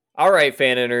All right,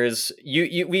 faners,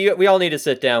 we all need to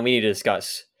sit down. We need to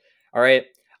discuss. All right,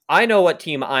 I know what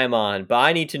team I'm on, but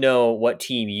I need to know what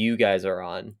team you guys are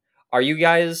on. Are you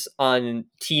guys on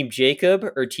Team Jacob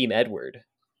or Team Edward?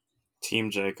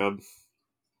 Team Jacob.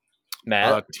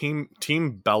 Matt?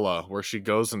 Team Bella, where she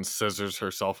goes and scissors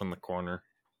herself in the corner.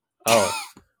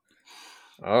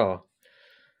 Oh.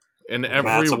 In Matt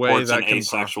every way supports that an can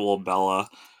asexual Bella.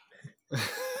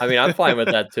 I mean, I'm fine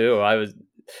with that too.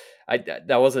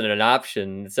 That wasn't an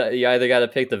option. You either got to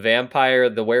pick the vampire or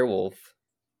the werewolf.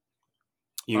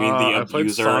 You mean the I played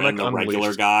abuser Sonic and the regular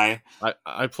Unleashed. guy?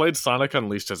 I played Sonic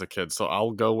Unleashed as a kid, so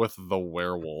I'll go with the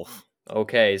werewolf.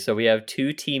 Okay, so we have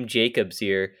two Team Jacobs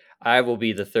here. I will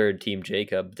be the third Team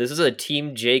Jacob. This is a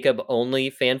Team Jacob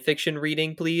only fanfiction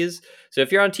reading, please. So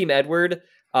if you're on Team Edward,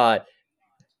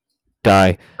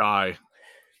 die.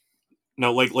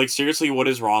 No, like seriously, what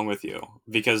is wrong with you?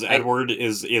 Because Edward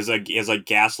is a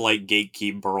gaslight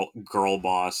gatekeep girl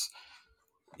boss.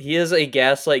 He is a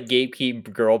gaslight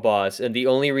gatekeep girl boss, and the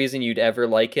only reason you'd ever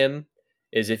like him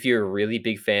is if you're a really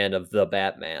big fan of the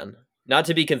Batman. Not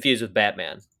to be confused with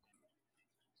Batman.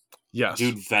 Yes.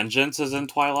 Dude, Vengeance is in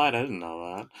Twilight? I didn't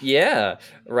know that. Yeah,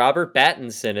 Robert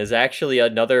Pattinson is actually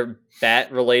another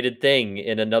Bat-related thing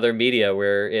in another media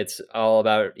where it's all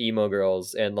about emo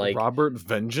girls and like... Robert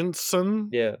Vengeanceson?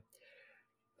 Yeah.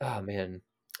 Oh, man.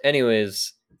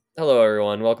 Anyways, hello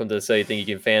everyone. Welcome to So You Think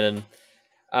You Can Fanon.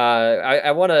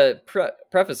 I want to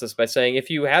preface this by saying if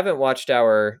you haven't watched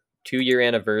our 2-year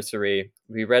anniversary,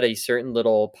 we read a certain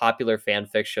little popular fan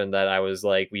fiction that I was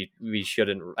like, we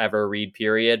shouldn't ever read,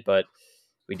 period, but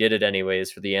we did it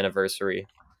anyways for the anniversary.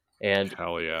 And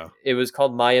hell yeah. It was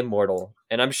called My Immortal.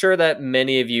 And I'm sure that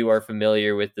many of you are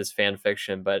familiar with this fan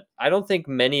fiction, but I don't think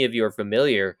many of you are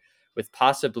familiar with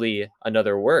possibly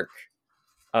another work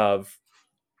of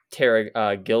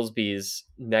Tara Gilsby's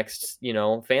next,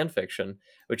 fan fiction,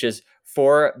 which is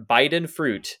For Biden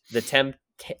Fruit,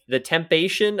 the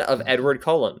Temptation of Edward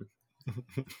Cullen.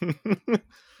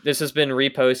 This has been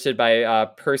reposted by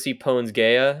Percy Pones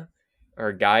Gaia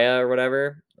or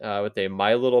whatever, with a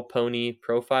My Little Pony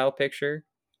profile picture,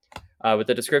 with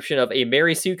the description of a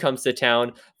Mary Sue comes to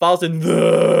town, falls in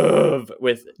love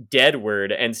with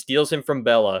Deadward, and steals him from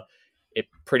Bella. It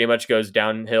pretty much goes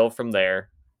downhill from there.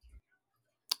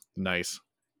 Nice.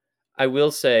 I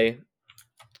will say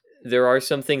there are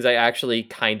some things I actually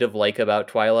kind of like about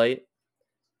Twilight.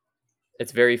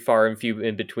 It's very far and few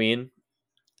in between.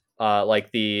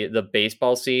 Like the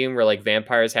baseball scene where like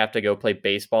vampires have to go play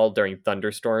baseball during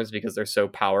thunderstorms because they're so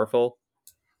powerful.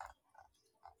 I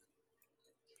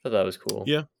thought that was cool.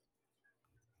 Yeah.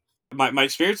 My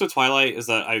experience with Twilight is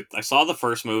that I saw the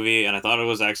first movie and I thought it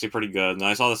was actually pretty good. And then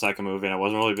I saw the second movie and I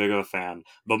wasn't really big of a fan.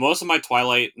 But most of my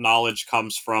Twilight knowledge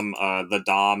comes from the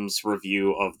Dom's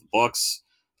review of the books.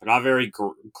 They're not very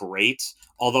great.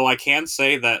 Although I can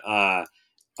say that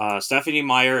Stephenie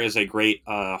Meyer is a great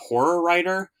horror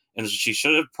writer. And she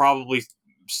should have probably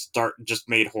just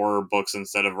made horror books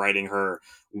instead of writing her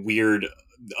weird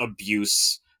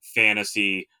abuse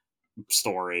fantasy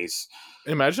stories.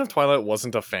 Imagine if Twilight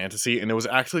wasn't a fantasy and it was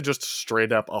actually just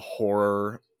straight up a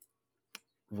horror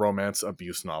romance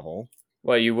abuse novel.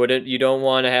 Well, you don't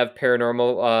want to have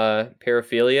paranormal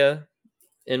paraphilia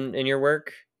in your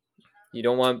work? You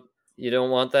don't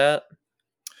want that?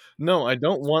 No, I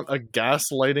don't want a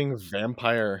gaslighting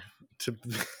vampire to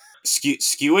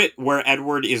skew it where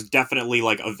Edward is definitely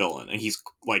like a villain and he's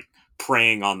like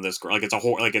preying on this girl. Like it's a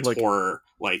horror, like it's like, horror,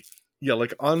 like yeah,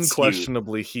 like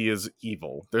unquestionably skewed. He is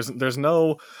evil. There's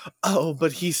no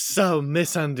but he's so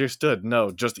misunderstood.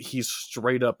 No, just he's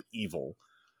straight up evil.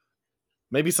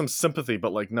 Maybe some sympathy,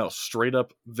 but like no, straight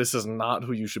up this is not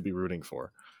who you should be rooting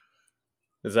for.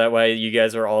 Is that why you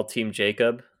guys are all Team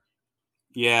Jacob?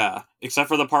 Yeah, except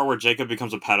for the part where Jacob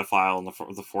becomes a pedophile in the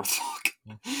fourth book.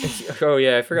 Oh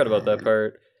yeah, I forgot about that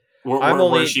part.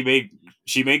 Where she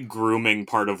made grooming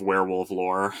part of werewolf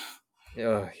lore.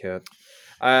 Oh yeah.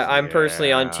 I'm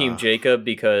personally on Team Jacob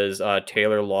because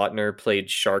Taylor Lautner played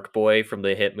Shark Boy from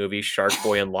the hit movie Shark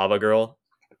Boy and Lava Girl.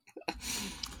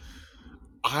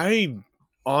 I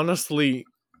honestly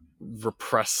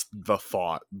repressed the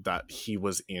thought that he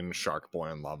was in Shark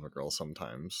Boy and Lava Girl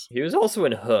sometimes. He was also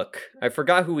in Hook. I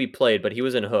forgot who he played, but he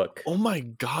was in Hook. Oh my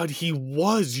god, he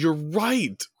was! You're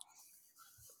right!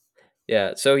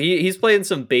 Yeah, so he's played in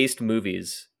some based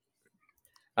movies.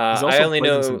 He's also played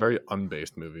in some very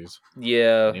unbased movies.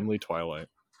 Yeah. Namely Twilight.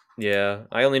 Yeah,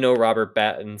 I only know Robert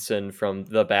Pattinson from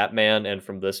The Batman and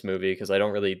from this movie because I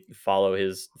don't really follow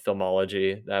his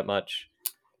filmology that much.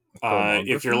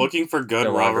 If you're looking for good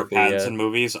Robert Pattinson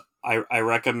movies, I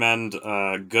recommend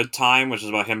Good Time, which is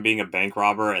about him being a bank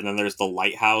robber, and then there's The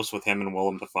Lighthouse with him and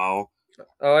Willem Dafoe.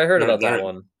 Oh, I heard They're about that they're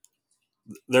one.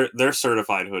 they're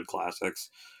certified hood classics.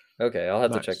 Okay, I'll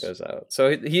have to check Nice. those out.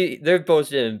 So they've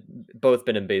both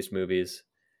been in base movies.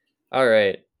 All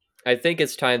right, I think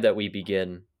it's time that we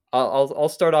begin. I'll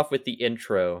start off with the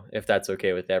intro, if that's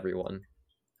okay with everyone.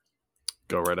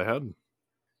 Go right ahead.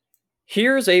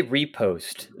 Here's a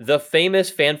repost. The famous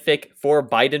fanfic for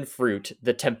Biden Fruit,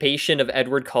 The Temptation of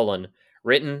Edward Cullen,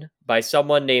 written by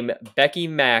someone named Becky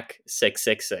Mac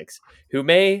 666, who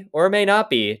may or may not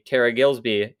be Tara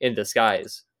Gilsby in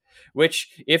disguise. Which,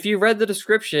 if you read the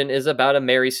description, is about a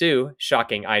Mary Sue.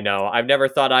 Shocking, I know. I've never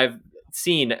thought I've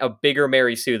seen a bigger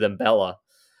Mary Sue than Bella.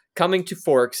 Coming to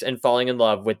Forks and falling in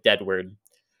love with Deadward.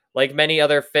 Like many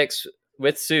other fics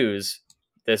with Sues,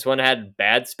 this one had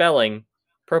bad spelling,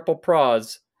 purple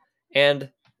pros,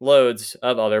 and loads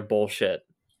of other bullshit.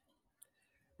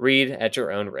 Read at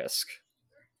your own risk.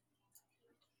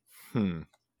 Hmm.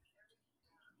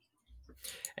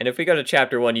 And if we go to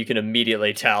chapter 1, you can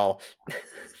immediately tell.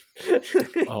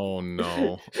 Oh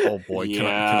no. Oh boy.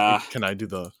 Yeah. Can I do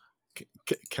the?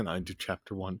 Can I do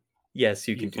chapter 1? Yes,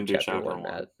 you You can do chapter 1, 1.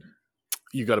 Matt.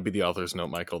 You got to be the author's note,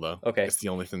 Michael. Though. Okay. It's the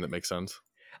only thing that makes sense.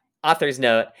 Author's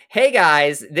note. Hey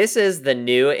guys, this is the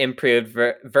new improved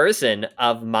version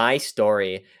of my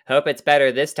story. Hope it's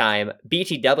better this time.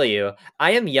 BTW, I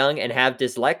am young and have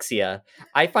dyslexia.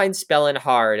 I find spelling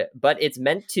hard, but it's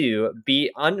meant to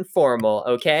be informal,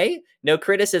 okay? No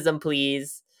criticism,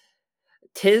 please.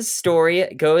 Tis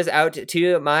story goes out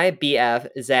to my BF,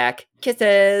 Zach.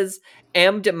 Kisses.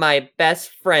 And my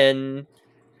best friend,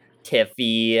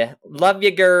 Tiffy. Love you,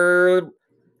 girl.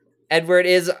 Edward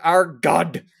is our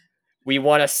god. We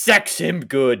want to sex him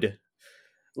good.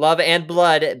 Love and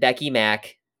blood, Becky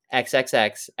Mac.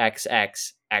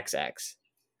 XXXXXXX.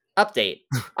 Update.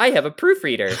 I have a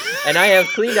proofreader, and I have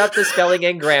cleaned up the spelling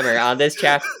and grammar on this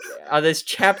chapter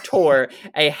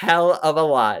a hell of a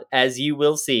lot, as you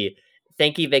will see.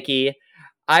 Thank you, Vicky.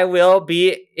 I will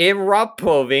be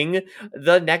improvising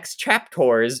the next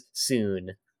chapters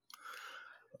soon.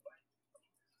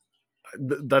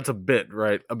 That's a bit,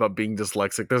 right, about being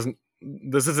dyslexic.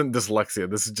 This isn't dyslexia.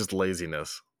 This is just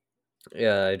laziness.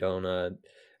 Yeah, I don't.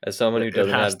 As someone who It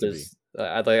doesn't has have to this,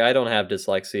 I don't have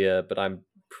dyslexia, but I'm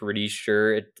pretty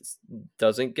sure it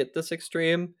doesn't get this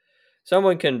extreme.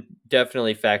 Someone can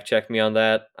definitely fact check me on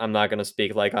that. I'm not gonna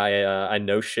speak like I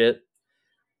know shit.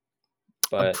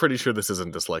 But I'm pretty sure this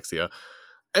isn't dyslexia.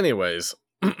 Anyways,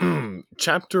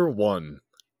 chapter 1,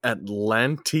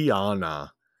 Atlantiana.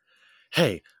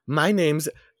 Hey, my name's...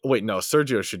 Wait, no,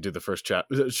 Sergio should do the first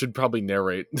should probably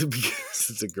narrate because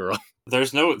it's a girl.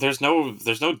 There's no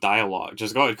dialogue.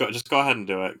 Just go ahead and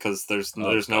do it because there's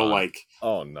no God. like.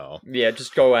 Oh no. yeah,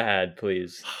 just go ahead,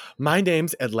 please. My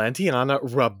name's Atlantiana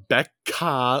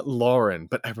Rebecca Lauren,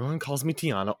 but everyone calls me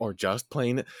Tiana or just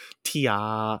plain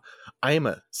Tia. I am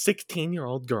a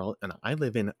 16-year-old girl and I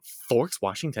live in Forks,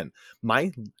 Washington.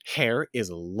 My hair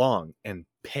is long and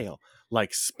pale,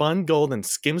 like spun gold, and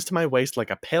skims to my waist like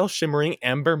a pale shimmering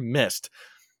amber mist.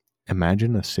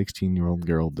 Imagine a 16-year-old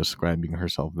girl describing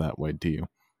herself that way to you.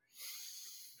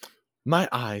 My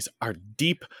eyes are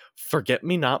deep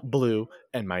forget-me-not blue,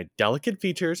 and my delicate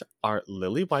features are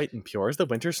lily white and pure as the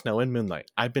winter snow and moonlight.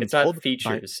 I've been It's told not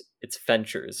features, it's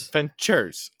ventures.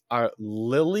 Ventures are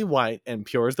lily white and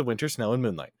pure as the winter snow and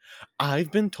moonlight.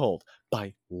 I've been told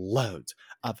by loads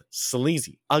of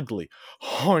sleazy, ugly,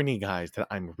 horny guys that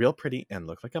I'm real pretty and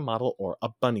look like a model or a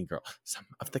bunny girl. Some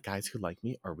of the guys who like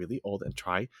me are really old and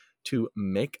try to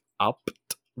make up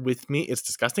with me. It's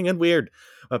disgusting and weird.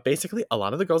 But basically, a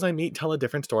lot of the girls I meet tell a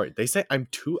different story. They say I'm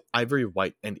too ivory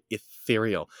white and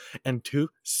ethereal and too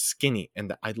skinny and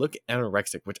that I look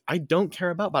anorexic, which I don't care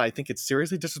about, but I think it's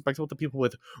seriously disrespectful to people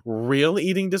with real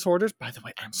eating disorders. By the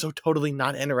way, I'm so totally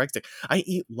not anorexic. I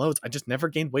eat loads. I just never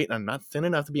gained weight and I'm not thin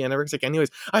enough to be anorexic.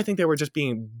 Anyways, I think they were just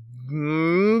being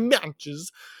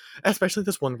matches. Especially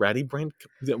this one ratty brain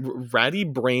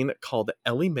called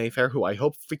Ellie Mayfair, who I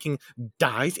hope freaking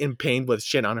dies in pain with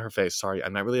shit on her face. Sorry,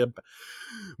 I'm not really a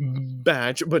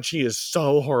badge, but she is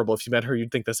so horrible. If you met her,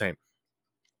 you'd think the same.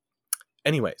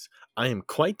 Anyways, I am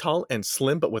quite tall and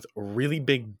slim, but with really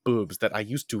big boobs that I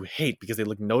used to hate because they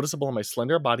look noticeable on my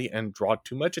slender body and draw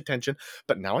too much attention,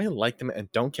 but now I like them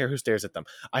and don't care who stares at them.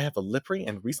 I have a lip ring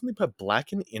and recently put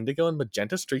black and indigo and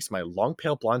magenta streaks in my long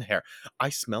pale blonde hair. I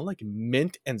smell like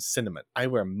mint and cinnamon. I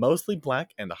wear mostly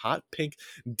black and hot pink,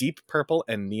 deep purple,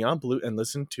 and neon blue and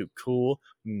listen to cool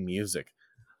music.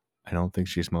 I don't think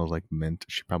she smells like mint.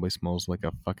 She probably smells like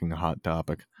a fucking Hot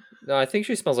Topic. No, I think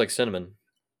she smells like cinnamon.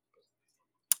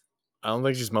 I don't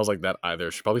think she smells like that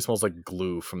either. She probably smells like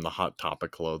glue from the Hot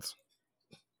Topic clothes.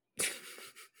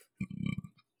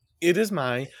 It is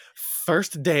my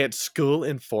first day at school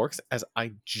in Forks as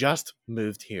I just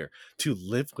moved here to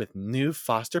live with new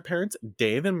foster parents,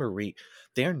 Dave and Marie.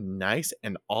 They're nice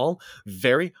and all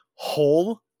very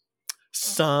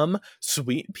wholesome,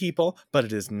 sweet people, but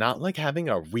it is not like having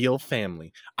a real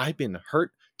family. I've been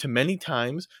hurt too many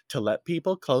times to let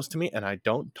people close to me, and I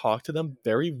don't talk to them.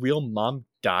 Very real mom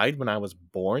died when I was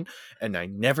born, and I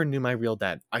never knew my real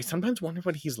dad. I sometimes wonder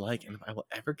what he's like and if I will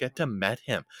ever get to meet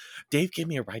him. Dave gave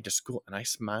me a ride to school, and I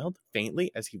smiled faintly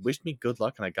as he wished me good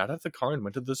luck, and I got out of the car and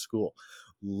went to the school.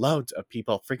 Loads of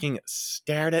people freaking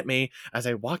stared at me as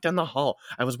I walked down the hall.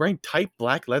 I was wearing tight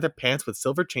black leather pants with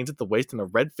silver chains at the waist and a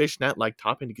red fishnet-like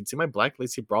top, and you can see my black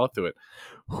lacy bra through it.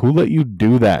 Who let you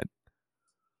do that?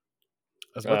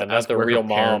 I was about to ask the where real her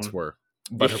parents mom. were,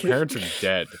 but her parents are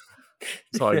dead.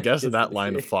 So I guess that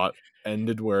line of thought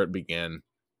ended where it began.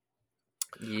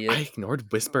 Yep. I ignored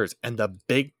whispers and the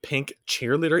big pink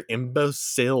cheerleader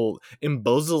imbeciles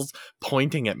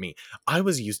pointing at me. I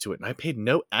was used to it, and I paid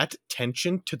no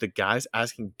attention to the guys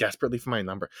asking desperately for my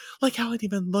number. Like how I'd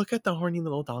even look at the horny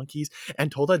little donkeys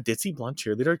and told a ditzy blonde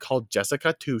cheerleader called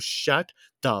Jessica to shut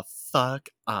the fuck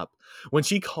up. When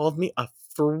she called me a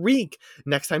freak,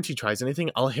 next time she tries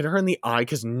anything, I'll hit her in the eye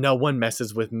because no one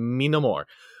messes with me no more.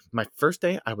 My first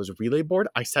day, I was relay bored.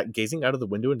 I sat gazing out of the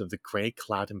window into the gray,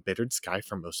 cloud-embittered sky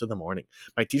for most of the morning.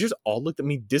 My teachers all looked at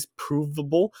me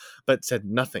disapprovable, but said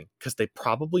nothing, because they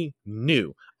probably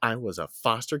knew I was a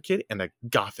foster kid and a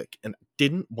gothic, and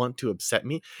didn't want to upset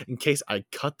me in case I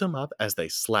cut them up as they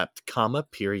slept,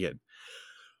 period.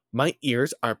 My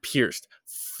ears are pierced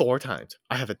 4 times.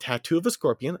 I have a tattoo of a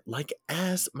scorpion, like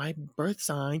as my birth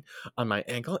sign, on my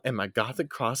ankle, and my gothic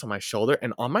cross on my shoulder,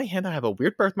 and on my hand I have a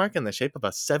weird birthmark in the shape of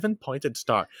a 7-pointed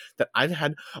star that I've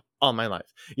had all my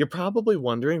life. You're probably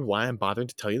wondering why I'm bothering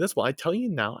to tell you this. Well, I tell you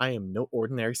now, I am no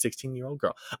ordinary 16-year-old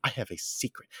girl. I have a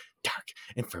secret, dark,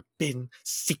 and forbidden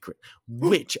secret,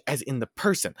 which, as in the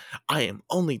person, I am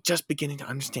only just beginning to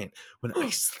understand. When I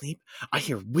sleep, I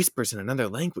hear whispers in another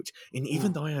language, and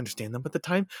even though I understand them at the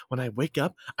time, when I wake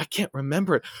up, I can't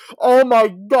remember it. Oh my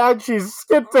god, she's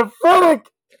schizophrenic!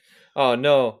 Oh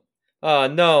no. Oh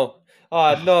no.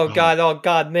 Oh no, God. Oh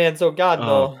God, man. So God,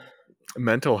 no.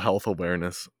 Mental health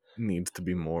awareness needs to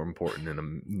be more important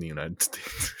in the United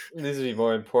States. It needs to be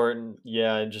more important.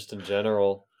 Yeah, and just in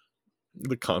general.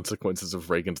 The consequences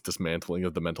of Reagan's dismantling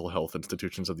of the mental health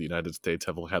institutions of the United States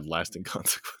have had lasting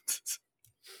consequences.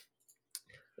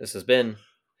 This has been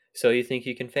So You Think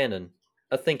You Can Fanon,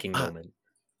 a thinking moment.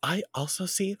 I also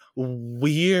see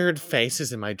weird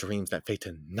faces in my dreams that fade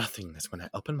to nothingness when I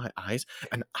open my eyes,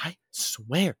 and I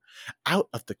swear, out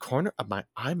of the corner of my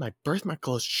eye, my birthmark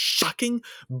glows shocking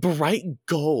bright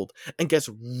gold and gets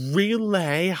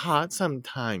really hot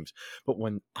sometimes. But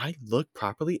when I look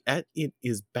properly at it,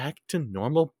 is back to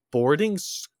normal boarding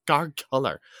scar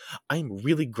color. I'm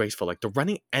really graceful, like the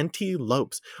running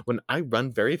antelopes. When I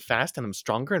run very fast, and I'm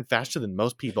stronger and faster than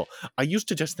most people. I used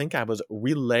to just think I was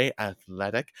relay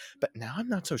athletic, but now I'm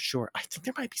not so sure. I think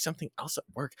there might be something else at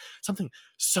work, something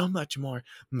so much more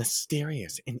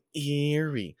mysterious and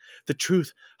eerie. The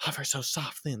truth hovers so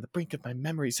softly on the brink of my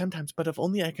memory sometimes, but if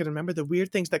only I could remember the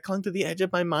weird things that clung to the edge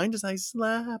of my mind as I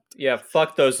slept. Yeah,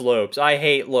 fuck those lopes. I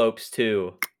hate lopes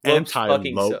too. Lopes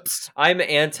fucking Anti-lopes. I'm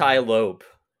anti-lope.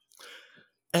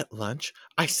 At lunch,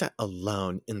 I sat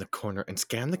alone in the corner and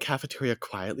scanned the cafeteria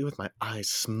quietly with my eyes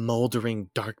smoldering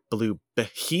dark blue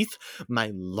beneath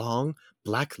my long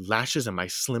black lashes and my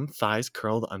slim thighs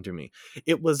curled under me.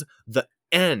 It was the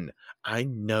N I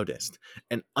noticed,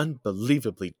 an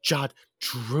unbelievably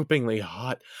jaw-droopingly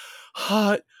hot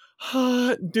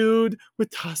dude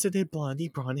with tusseted blondie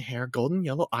blonde hair, golden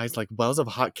yellow eyes like wells of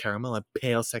hot caramel, and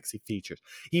pale sexy features.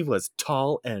 He was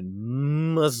tall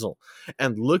and muzzle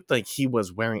and looked like he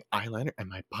was wearing eyeliner, and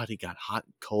my body got hot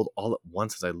and cold all at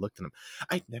once as I looked at him.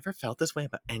 I'd never felt this way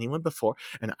about anyone before,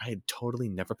 and I had totally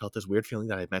never felt this weird feeling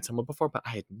that I'd met someone before, but I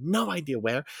had no idea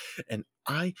where, and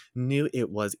I knew it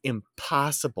was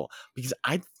impossible because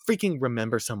I'd freaking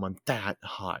remember someone that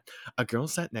hot. A girl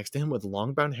sat next to him with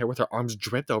long brown hair with her arms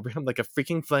draped over him like a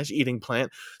freaking flesh-eating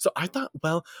plant. So I thought,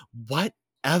 well,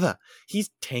 whatever. He's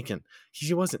taken.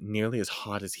 She wasn't nearly as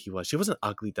hot as he was. She wasn't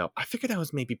ugly, though. I figured I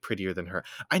was maybe prettier than her.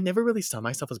 I never really saw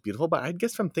myself as beautiful, but I'd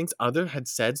guess from things other had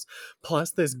said.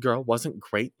 Plus, this girl wasn't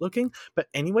great looking. But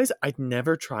anyways, I'd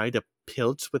never try to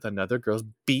pilch with another girl's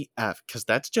BF, because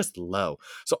that's just low.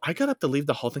 So I got up to leave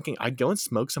the hall thinking I'd go and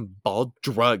smoke some ball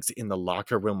drugs in the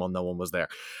locker room while no one was there.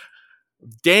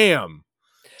 Damn.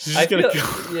 She's just gonna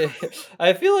go. Yeah,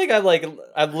 I feel like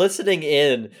I'm listening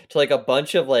in to like a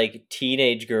bunch of like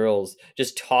teenage girls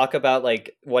just talk about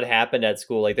like what happened at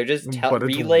school. Like they're just But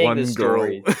it's relaying the one girl.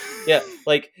 stories. Yeah,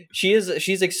 like she's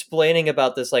explaining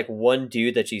about this like one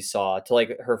dude that she saw to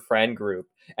like her friend group,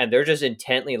 and they're just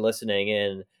intently listening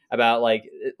in about like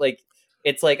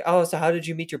it's like, oh, so how did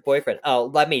you meet your boyfriend?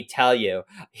 Oh, let me tell you,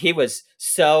 he was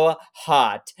so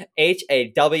hot,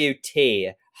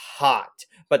 HAWT, hot.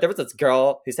 But there was this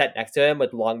girl who sat next to him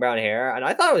with long brown hair, and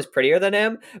I thought it was prettier than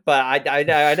him. But I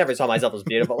never saw myself as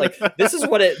beautiful. Like this is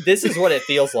what it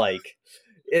feels like.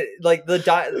 Like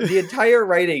the entire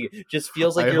writing just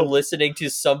feels like you're listening to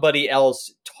somebody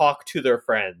else talk to their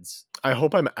friends. I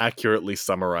hope I'm accurately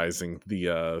summarizing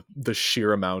the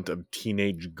sheer amount of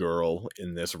teenage girl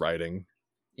in this writing.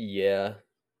 Yeah,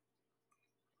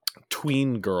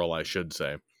 tween girl, I should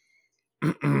say.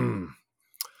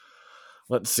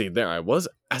 Let's see, there I was.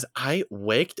 As I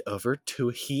waked over to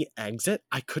he exit,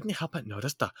 I couldn't help but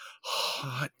notice the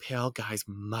hot, pale guy's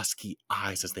musky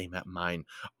eyes as they met mine.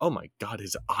 Oh my god,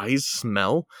 his eyes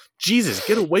smell? Jesus,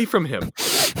 get away from him!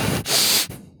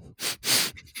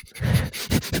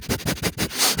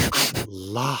 I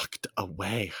locked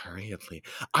away hurriedly.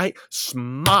 I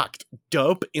smocked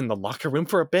dope in the locker room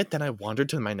for a bit, then I wandered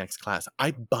to my next class.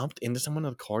 I bumped into someone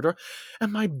in the corridor,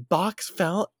 and my box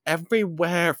fell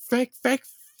everywhere. Frick, frick,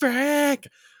 frick!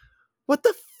 What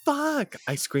the fuck?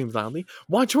 I screamed loudly.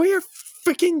 Watch where you're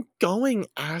freaking going,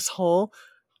 asshole!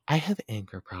 I have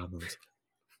anger problems.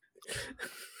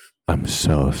 I'm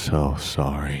so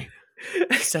sorry.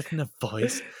 I said in a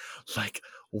voice like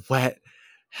wet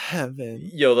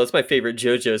heaven. Yo, that's my favorite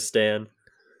JoJo stan.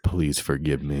 Please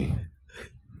forgive me,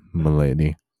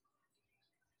 milady.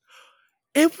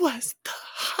 It was the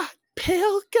hot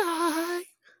pale guy.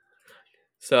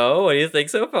 So, what do you think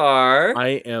so far?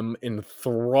 I am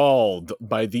enthralled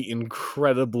by the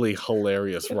incredibly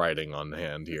hilarious writing on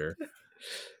hand here.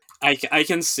 I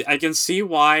can see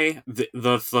why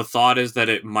the thought is that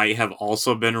it might have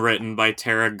also been written by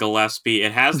Tara Gillespie.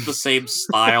 It has the same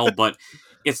style, but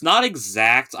it's not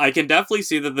exact. I can definitely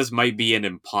see that this might be an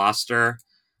imposter,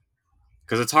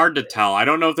 because it's hard to tell. I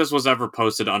don't know if this was ever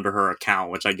posted under her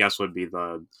account, which I guess would be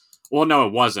the... Well, no,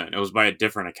 it wasn't. It was by a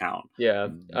different account. Yeah.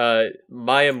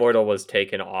 My Immortal was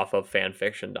taken off of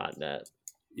fanfiction.net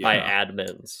by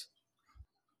admins.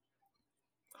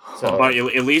 So, but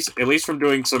at least from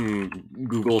doing some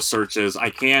Google searches, I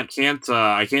can't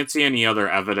see any other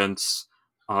evidence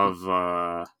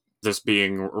of this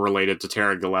being related to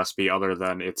Tara Gillespie other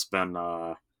than it's been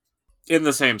in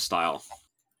the same style.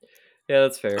 Yeah,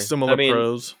 that's fair. Similar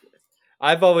prose.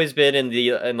 I've always been in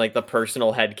the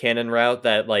personal headcanon route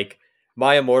that like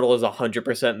My Immortal is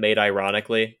 100% made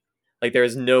ironically. Like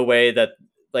there's no way that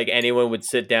like anyone would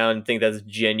sit down and think that's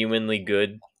genuinely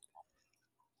good.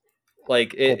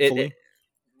 Like it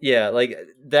yeah, like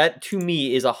that to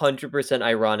me is 100%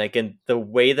 ironic, and the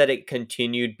way that it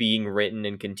continued being written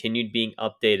and continued being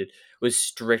updated was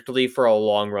strictly for a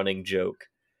long-running joke.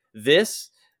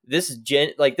 This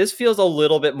feels a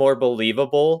little bit more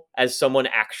believable as someone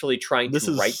actually trying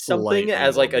to write something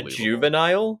as like a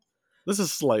juvenile. This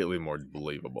is slightly more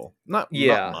believable. Not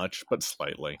much, but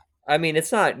slightly. I mean,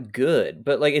 it's not good,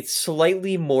 but like it's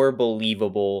slightly more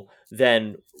believable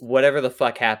than whatever the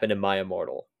fuck happened in My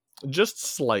Immortal. Just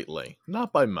slightly.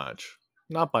 Not by much.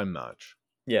 Not by much.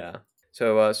 Yeah.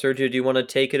 So, Sergio, do you want to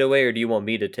take it away, or do you want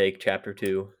me to take chapter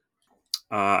 2?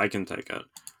 I can take it.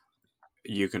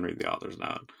 You can read the author's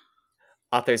note.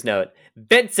 Author's note.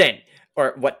 Vincent,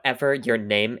 or whatever your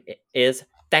name is,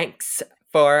 thanks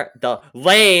for the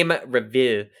lame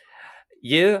review.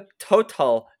 You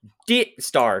total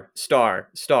star.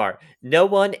 No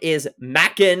one is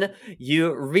mackin'.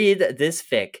 You read this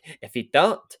fic. If you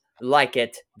don't like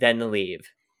it, then leave.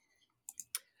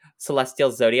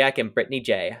 Celestial Zodiac and Brittany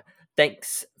J.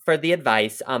 Thanks for the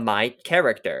advice on my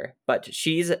character, but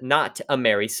she's not a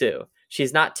Mary Sue.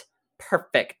 She's not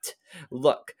perfect.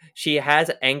 Look, she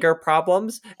has anger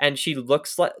problems, and she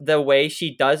looks like the way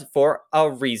she does for a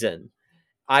reason.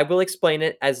 I will explain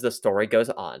it as the story goes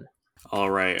on.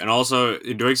 All right, and also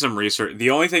doing some research,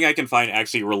 the only thing I can find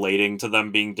actually relating to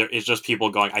them being is just people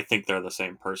going, I think they're the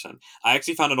same person. I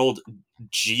actually found an old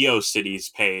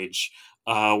GeoCities page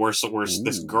where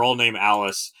this girl named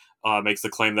Alice makes the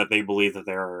claim that they believe that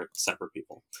they are separate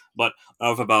people. But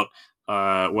enough about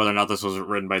whether or not this was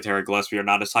written by Tara Gillespie or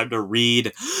not. It's time to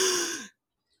read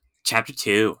Chapter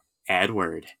 2,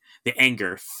 Edward. The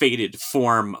anger faded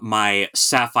from my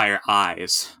sapphire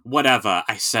eyes. Whatever,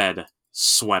 I said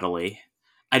sweatily.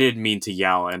 I didn't mean to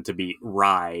yell and to be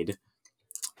ride.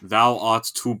 Thou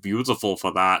art too beautiful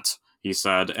for that. he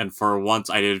said, and for once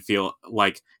I didn't feel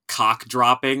like cock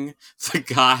dropping the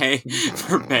guy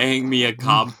for paying me a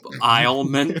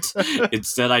compliment.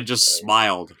 Instead, I just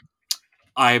smiled.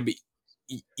 I'm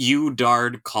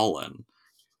Udard Cullen,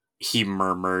 he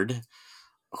murmured.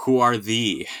 Who are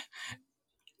thee?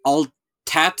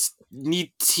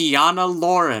 Tiana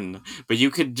Lauren, but you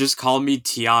could just call me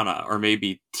Tiana, or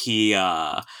maybe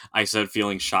Tia, I said,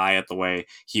 feeling shy at the way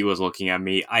he was looking at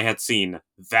me. I had seen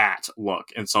that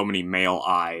look in so many male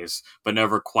eyes, but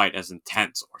never quite as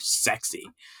intense or sexy.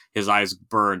 His eyes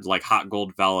burned like hot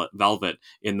gold velvet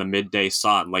in the midday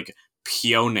sun, like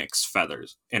peonix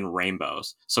feathers in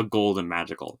rainbows, so gold and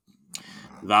magical.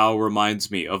 Thou reminds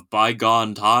me of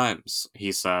bygone times,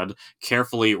 he said,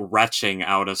 carefully retching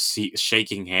out a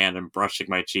shaking hand and brushing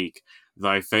my cheek.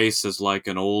 Thy face is like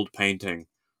an old painting.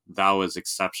 Thou is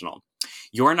exceptional.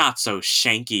 You're not so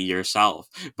shanky yourself,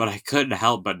 but I couldn't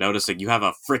help but noticing you have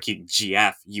a freaking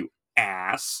GF, you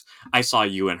ass. I saw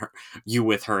you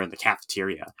with her in the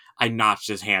cafeteria. I notched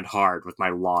his hand hard with my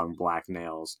long black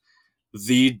nails.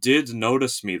 Thee did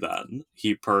notice me then,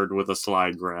 he purred with a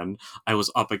sly grin. I was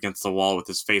up against the wall with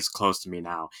his face close to me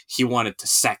now. He wanted to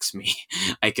sex me.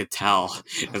 I could tell.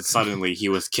 And suddenly he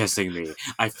was kissing me.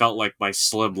 I felt like my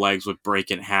slim legs would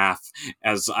break in half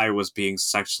as I was being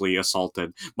sexually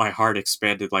assaulted. My heart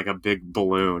expanded like a big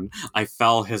balloon. I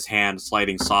felt his hand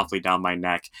sliding softly down my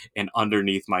neck and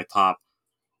underneath my top.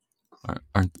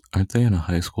 Aren't they in a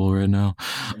high school right now?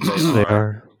 They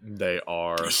are. They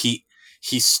are.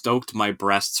 He stoked my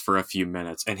breasts for a few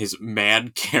minutes, and his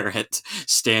mad carrot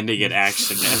standing in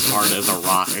action as hard as a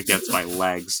rock against my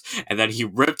legs. And then he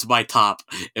ripped my top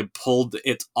and pulled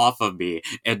it off of me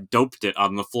and doped it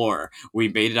on the floor. We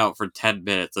made it out for 10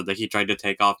 minutes, and then he tried to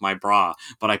take off my bra,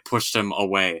 but I pushed him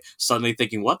away, suddenly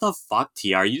thinking, what the fuck,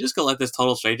 T? Are you just gonna let this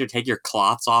total stranger take your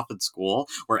cloths off in school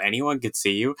where anyone could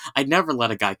see you? I'd never let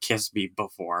a guy kiss me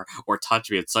before or touch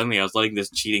me, and suddenly I was letting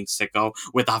this cheating sicko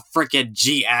with a freaking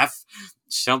GF,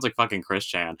 sounds like fucking Chris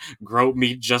Chan, grope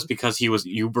me just because he was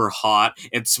uber hot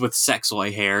and with sexual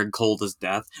hair and cold as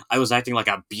death. I was acting like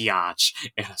a biatch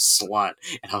and a slut,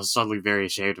 and I was suddenly very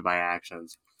ashamed of my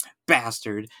actions.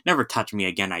 Bastard, never touch me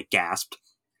again, I gasped.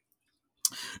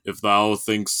 If thou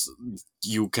thinks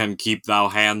you can keep thou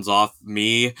hands off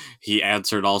me, he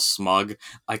answered all smug.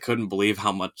 I couldn't believe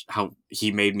how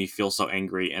he made me feel so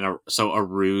angry and so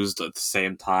aroused at the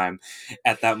same time.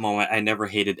 At that moment, I never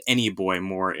hated any boy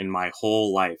more in my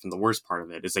whole life, and the worst part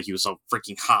of it is that he was so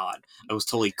freaking hot. I was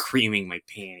totally creaming my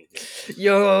panties.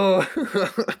 Yo!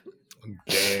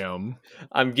 Damn.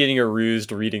 I'm getting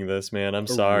aroused reading this, man. I'm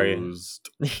sorry. Aroused.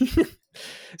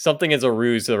 Something is a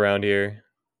ruse around here.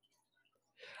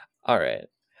 All right.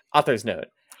 Author's note.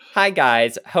 Hi,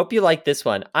 guys. Hope you like this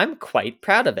one. I'm quite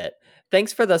proud of it.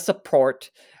 Thanks for the support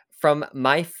from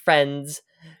my friends.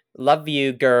 Love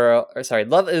you, girls.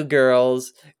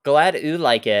 Glad you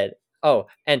like it. Oh,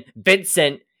 and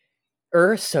Vincent.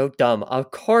 So dumb. Of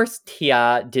course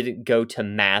Tia didn't go to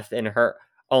math in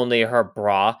only her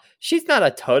bra. She's not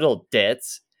a total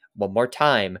ditz. One more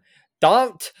time.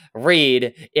 Don't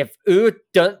read if you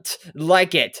don't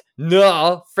like it.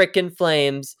 No frickin'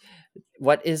 flames.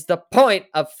 What is the point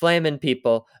of flaming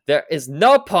people? There is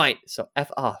no point. So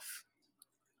F off.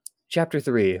 Chapter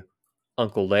 3.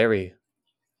 Uncle Larry.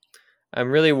 I'm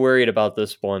really worried about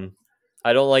this one.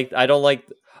 I don't like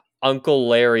Uncle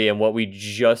Larry and what we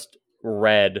just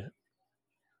read.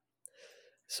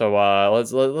 So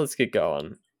let's get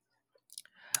going.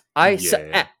 I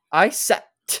sat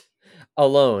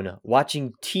alone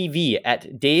watching TV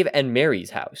at Dave and Mary's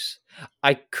house.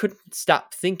 I couldn't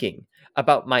stop thinking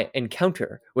about my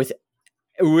encounter with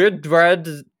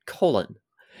Edward Cullen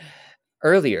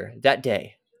earlier that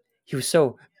day. He was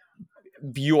so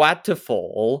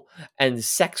beautiful and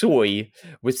sexy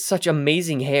with such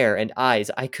amazing hair and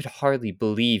eyes. I could hardly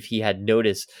believe he had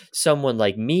noticed someone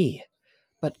like me.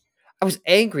 But I was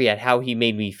angry at how he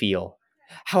made me feel.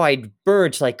 How I'd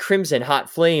burned like crimson hot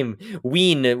flame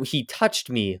when he touched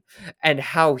me, and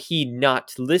how he'd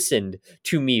not listened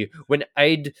to me when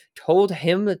I'd told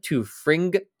him to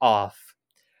fring off,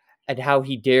 and how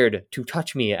he dared to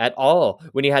touch me at all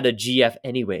when he had a GF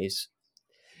anyways.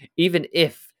 Even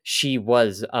if she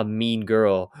was a mean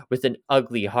girl with an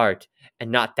ugly heart and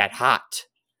not that hot.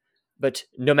 But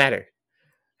no matter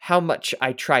how much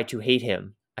I tried to hate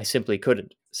him, I simply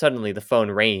couldn't. Suddenly the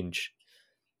phone rang.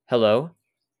 Hello?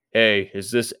 Hey,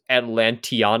 is this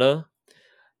Atlantiana?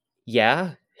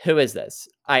 Yeah? Who is this?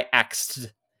 I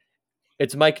asked.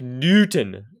 It's Mike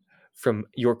Newton from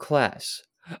your class.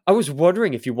 I was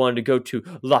wondering if you wanted to go to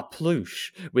La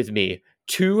Pluche with me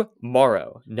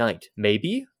tomorrow night,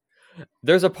 maybe?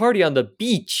 There's a party on the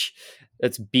beach.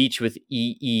 That's beach with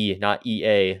EE, not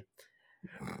EA.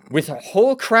 With a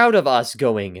whole crowd of us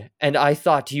going, and I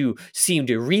thought you seemed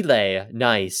really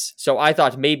nice. So I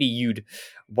thought maybe you'd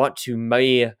want to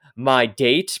be my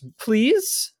date,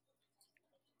 please?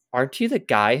 Aren't you the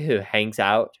guy who hangs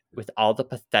out with all the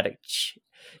pathetic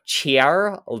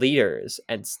cheer leaders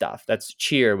and stuff? That's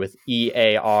cheer with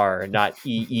EAR, not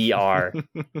EER.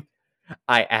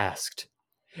 I asked.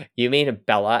 You mean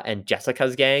Bella and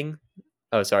Jessica's gang?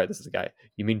 Oh, sorry, this is a guy.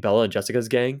 You mean Bella and Jessica's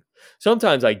gang?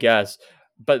 Sometimes, I guess.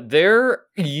 But they're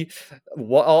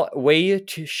way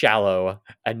too shallow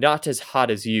and not as hot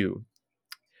as you.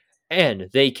 And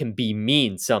they can be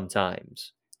mean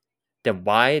sometimes. Then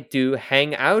why do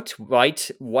hang out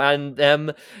right when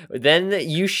them then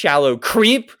you shallow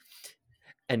creep?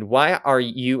 And why are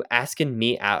you asking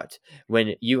me out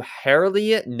when you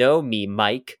hardly know me,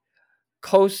 Mike?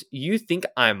 'Cause you think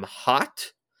I'm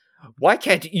hot? Why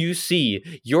can't you see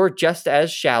you're just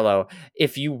as shallow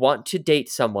if you want to date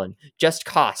someone, just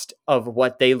cost of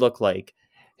what they look like?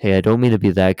 Hey, I don't mean to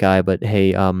be that guy, but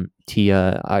hey,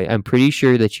 Tia, I'm pretty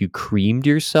sure that you creamed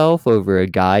yourself over a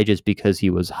guy just because he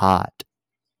was hot.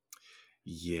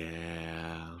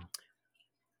 Yeah.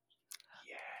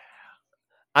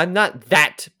 I'm not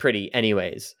that pretty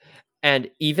anyways. And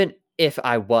even if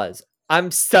I was, I'm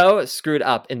so screwed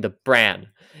up in the brand.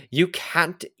 You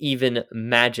can't even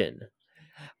imagine.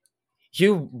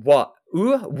 You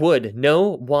would no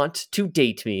want to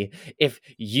date me if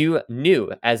you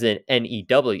knew, as in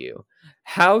NEW,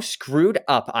 how screwed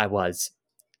up I was.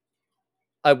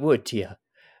 I would, Tia.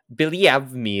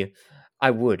 Believe me,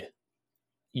 I would.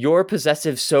 You're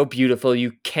possessive so beautiful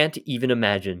you can't even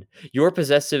imagine. You're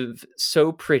possessive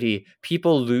so pretty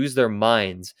people lose their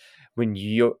minds when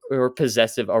you're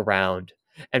possessive around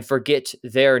and forget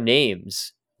their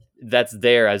names. That's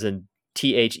there as in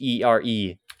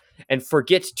THERE. And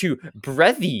forget to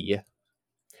breathe.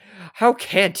 How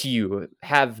can't you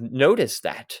have noticed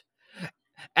that?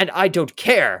 And I don't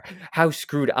care how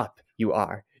screwed up you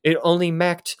are. It only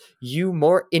makes you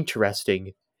more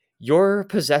interesting. You're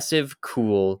possessive,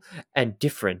 cool, and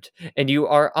different, and you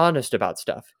are honest about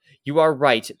stuff. You are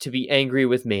right to be angry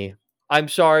with me. I'm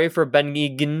sorry for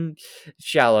being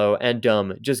shallow and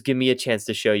dumb. Just give me a chance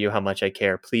to show you how much I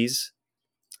care, please.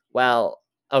 Well,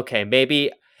 okay,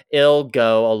 maybe it'll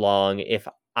go along if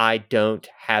I don't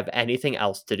have anything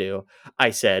else to do, I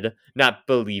said, not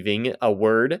believing a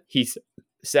word he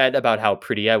said about how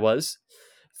pretty I was.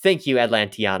 Thank you,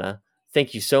 Atlantiana.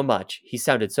 Thank you so much. He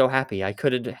sounded so happy I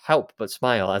couldn't help but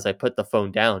smile as I put the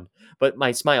phone down, but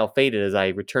my smile faded as I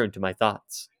returned to my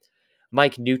thoughts.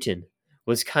 Mike Newton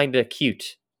was kinda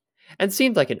cute and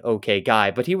seemed like an okay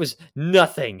guy, but he was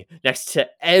nothing next to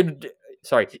Udrad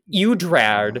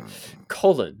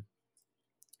Cullen.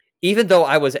 Even though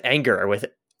I was angrier with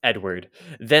Edward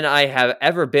than I have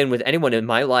ever been with anyone in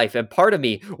my life, and part of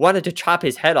me wanted to chop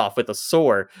his head off with a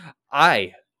saw,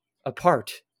 a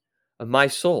part of my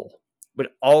soul, would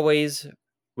always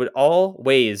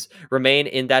remain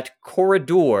in that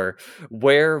corridor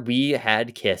where we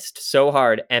had kissed so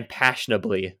hard and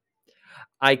passionately.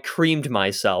 I creamed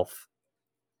myself.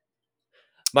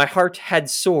 My heart had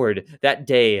soared that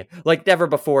day like never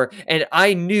before, and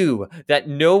I knew that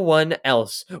no one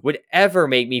else would ever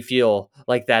make me feel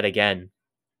like that again.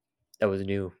 That was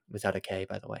new without a K,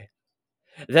 by the way.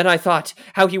 Then I thought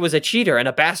how he was a cheater and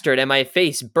a bastard, and my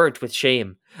face burnt with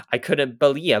shame. I couldn't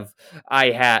believe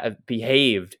I had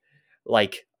behaved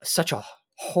like such a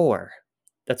whore.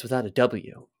 That's without a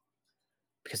W,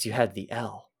 because you had the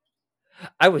L.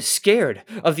 I was scared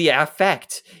of the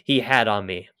effect he had on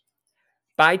me.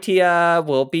 Bye, Tia.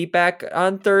 We'll be back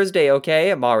on Thursday,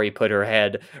 okay? Mari put her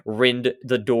head rind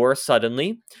the door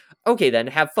suddenly. Okay, then,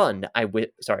 have fun.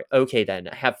 Okay, then,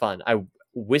 have fun. I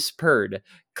whispered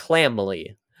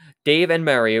clammily. Dave and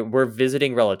Mary were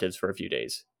visiting relatives for a few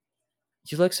days.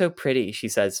 You look so pretty, she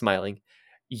said, smiling.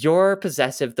 You're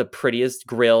possessive, the prettiest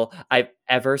grill I've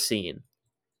ever seen.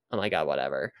 Oh my god,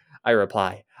 whatever. I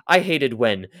reply. I hated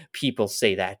when people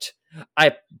say that.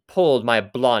 I pulled my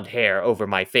blonde hair over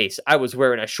my face. I was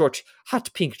wearing a short, hot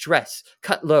pink dress,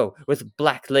 cut low, with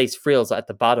black lace frills at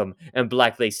the bottom and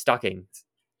black lace stockings.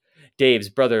 Dave's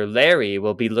brother Larry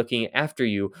will be looking after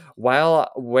you while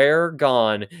we're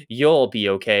gone. You'll be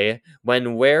okay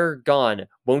when we're gone,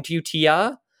 won't you,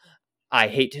 Tia? I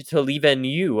hate to leave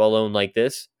you alone like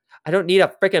this. I don't need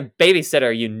a frickin'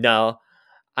 babysitter, you know.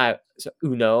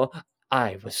 Uno,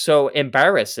 I was so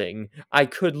embarrassing. I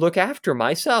could look after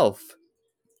myself.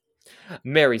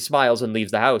 Mary smiles and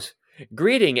leaves the house.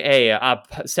 Greeting,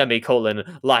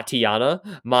 semicolon, Latiana.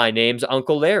 My name's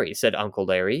Uncle Larry, said Uncle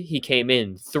Larry. He came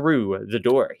in through the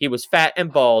door. He was fat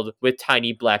and bald, with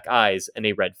tiny black eyes and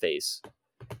a red face.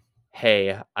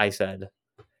 Hey, I said.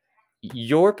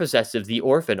 You're possessive the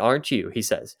orphan, aren't you? He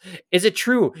says. Is it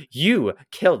true you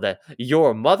killed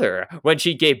your mother when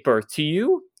she gave birth to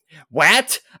you?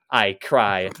 What? I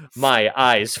cry, my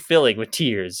eyes filling with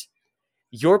tears.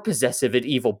 You're possessive and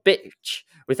evil bitch,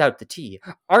 without the T,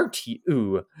 aren't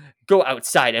you? Go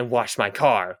outside and wash my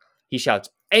car, he shouts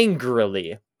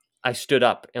angrily. I stood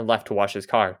up and left to wash his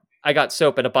car. I got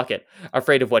soap and a bucket,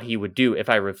 afraid of what he would do if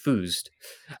I refused.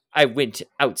 I went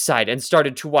outside and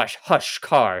started to wash Hush's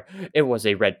car. It was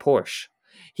a red Porsche.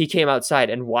 He came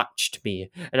outside and watched me,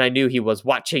 and I knew he was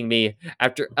watching me.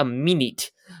 After a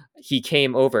minute, he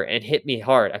came over and hit me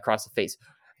hard across the face.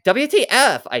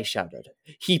 WTF, I shouted.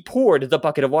 He poured the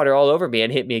bucket of water all over me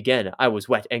and hit me again. I was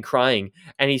wet and crying,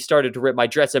 and he started to rip my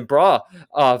dress and bra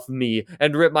off me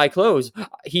and rip my clothes.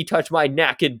 He touched my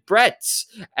naked breasts,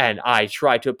 and I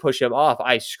tried to push him off.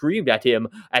 I screamed at him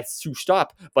to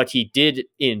stop, but he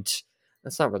didn't.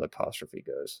 That's not where the apostrophe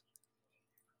goes.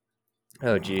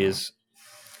 Oh, geez.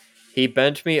 He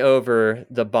bent me over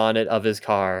the bonnet of his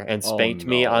car and spanked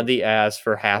me on the ass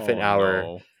for half an hour.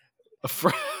 No.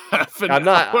 For half an I'm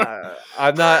hour.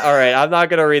 not all right. I'm not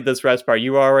gonna read this rest part.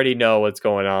 You already know what's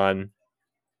going on.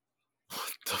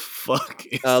 What the fuck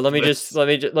is Let me this?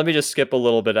 just skip a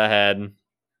little bit ahead.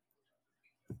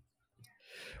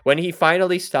 When he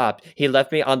finally stopped, he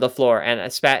left me on the floor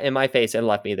and spat in my face and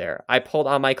left me there. I pulled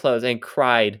on my clothes and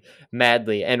cried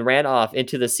madly and ran off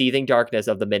into the seething darkness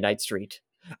of the midnight street.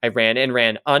 I ran and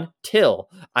ran until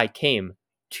I came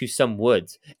to some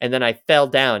woods, and then I fell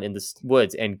down in the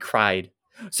woods and cried.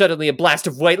 Suddenly, a blast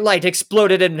of white light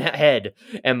exploded in my head,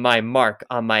 and my mark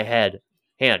on my hand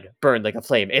burned like a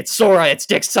flame. It's Sora! It's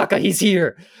Dick Sucka! He's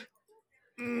here!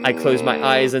 I closed my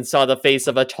eyes and saw the face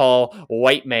of a tall,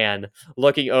 white man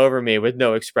looking over me with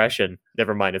no expression.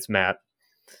 Never mind, it's Matt.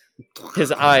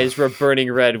 His eyes were burning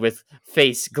red, with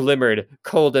face glimmered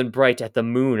cold and bright at the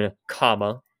moon,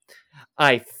 comma.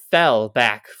 I fell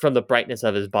back from the brightness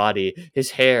of his body.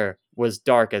 His hair was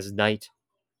dark as night.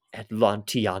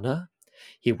 Atlantiana?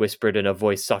 He whispered in a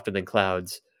voice softer than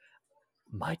clouds.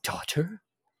 My daughter?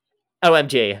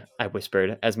 OMG, I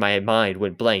whispered as my mind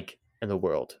went blank and the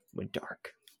world went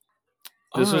dark.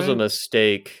 This was a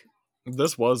mistake.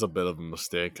 This was a bit of a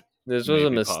mistake. This was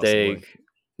a mistake.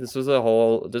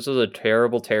 Possibly. This was a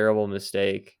terrible, terrible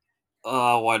mistake.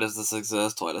 Why does this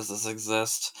exist? Why does this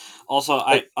exist? Also,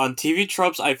 on TV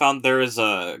tropes, I found there is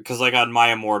because like on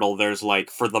My Immortal, there's like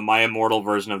for the My Immortal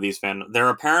version of these there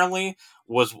apparently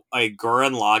was a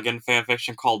Gurren Lagann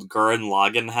fanfiction called Gurren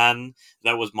Lagann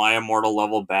that was My Immortal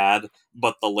level bad,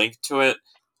 but the link to it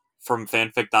from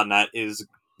fanfic.net is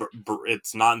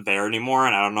it's not there anymore,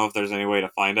 and I don't know if there's any way to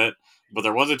find it, but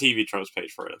there was a TV tropes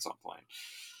page for it at some point.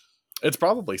 It's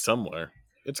probably somewhere.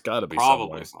 It's got to be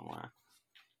probably somewhere.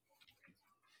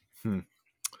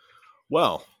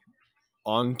 Well,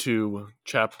 on to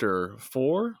chapter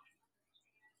 4,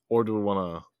 or do we want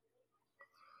to?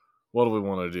 What do we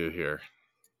want to do here?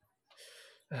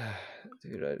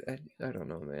 Dude, I don't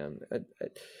know, man.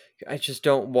 I just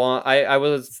don't want. I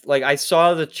was like, I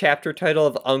saw the chapter title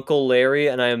of Uncle Larry,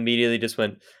 and I immediately just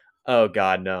went, "Oh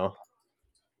God, no!"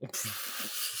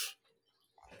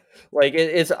 Like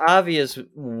it's obvious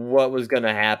what was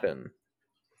gonna happen.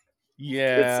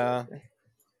 Yeah.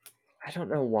 I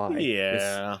don't know why.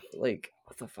 Yeah. Like,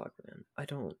 what the fuck, man? I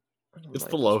don't It's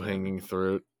like the low-hanging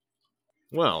fruit.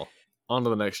 Well, on to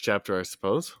the next chapter, I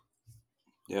suppose.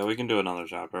 Yeah, we can do another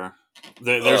chapter.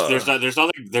 There's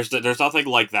nothing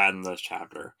like that in this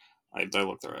chapter. I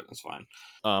looked through it. It's fine.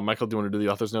 Michael, do you want to do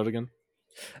the author's note again?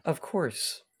 Of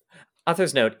course.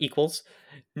 Author's note equals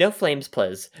no flames,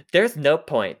 please. There's no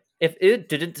point. If you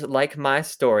didn't like my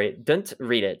story, don't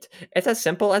read it. It's as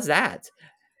simple as that.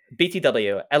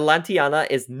 BTW, Atlantiana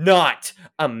is not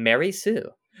a Mary Sue.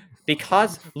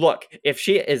 Because, look, if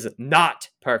she is not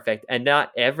perfect and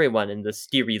not everyone in the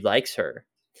series likes her,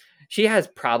 she has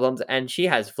problems and she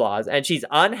has flaws and she's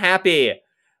unhappy.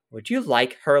 Would you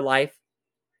like her life?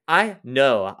 I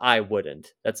know I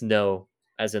wouldn't. That's no,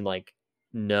 as in like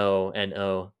no and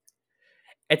oh.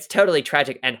 It's totally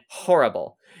tragic and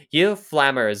horrible. You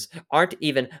flammers aren't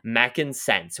even making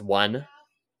sense, one.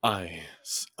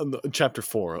 Chapter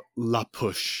 4, La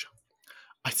Push.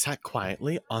 I sat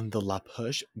quietly on the La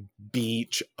Push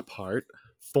beach apart,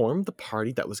 formed the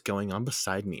party that was going on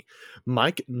beside me.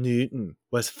 Mike Newton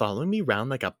was following me around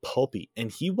like a pulpy, and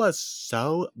he was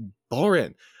so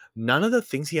boring. None of the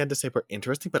things he had to say were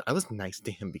interesting, but I was nice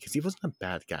to him because he wasn't a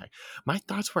bad guy. My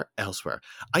thoughts were elsewhere.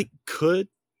 I could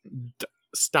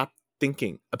stop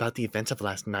thinking about the events of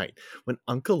last night when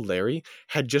Uncle Larry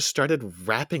had just started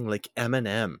rapping like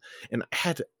Eminem, and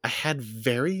I had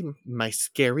my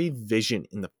scary vision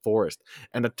in the forest,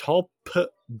 and a tall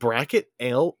bracket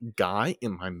ale guy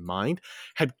in my mind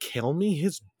had killed me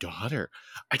his daughter.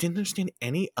 I didn't understand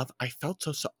any of. I felt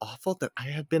so awful that I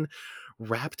had been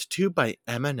rapped to by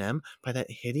Eminem, by that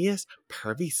hideous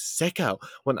pervy sicko,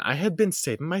 when I had been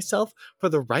saving myself for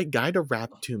the right guy to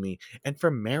rap to me and for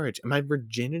marriage, and my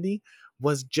virginity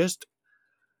was just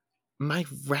my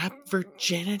rap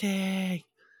virginity.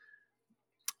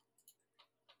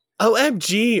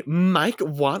 OMG, Mike,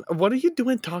 what are you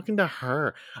doing talking to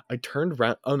her? I turned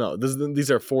around. Oh no,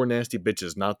 these are four nasty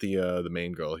bitches, not the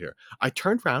main girl here. I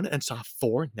turned around and saw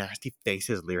four nasty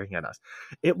faces leering at us.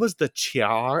 It was the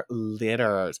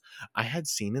cheerleaders I had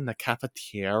seen in the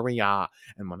cafeteria,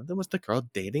 and one of them was the girl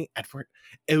dating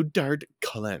Edward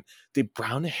Cullen, the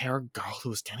brown-haired girl who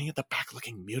was standing at the back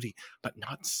looking moody but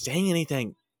not saying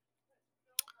anything.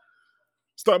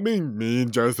 Stop being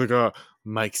mean, Jessica,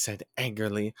 Mike said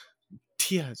angrily.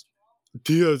 Tia's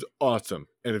awesome,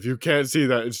 and if you can't see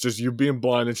that, it's just you being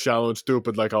blind and shallow and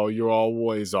stupid like how you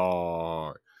always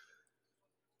are.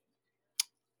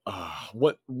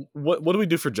 What do we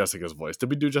do for Jessica's voice? Did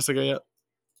we do Jessica yet?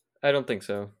 I don't think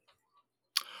so.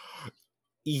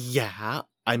 Yeah,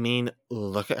 I mean,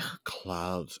 look at her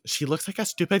clothes. She looks like a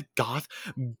stupid goth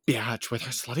bitch with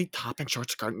her slutty top and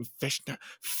short skirt and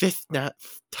fishnet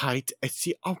tights. Is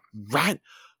she a rat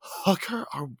hooker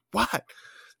or what?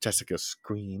 Jessica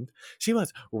screamed. She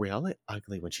was really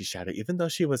ugly when she shouted, even though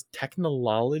she was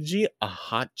technology, a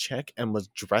hot chick, and was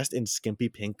dressed in skimpy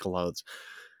pink clothes.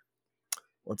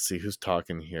 Let's see who's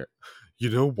talking here. You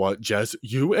know what, Jess?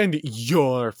 You and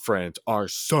your friends are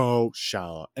so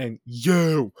shallow, and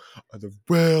you are the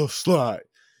real slut.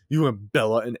 You and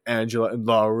Bella and Angela and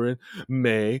Lauren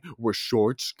May were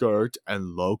short skirts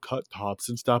and low-cut tops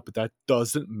and stuff, but that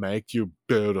doesn't make you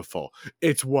beautiful.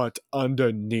 It's what's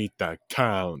underneath that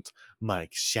counts,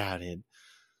 Mike shouted.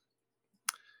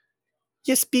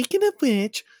 Yeah, speaking of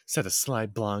which, said a sly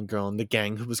blonde girl in the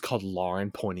gang who was called Lauren,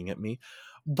 pointing at me.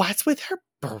 What's with her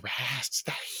breasts?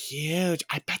 They're huge.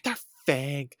 I bet they're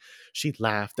fake. She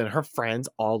laughed, and her friends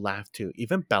all laughed too,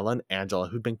 even Bella and Angela,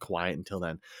 who'd been quiet until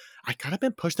then. I got up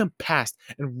and pushed them past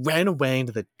and ran away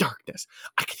into the darkness.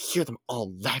 I could hear them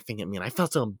all laughing at me, and I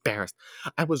felt so embarrassed.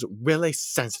 I was really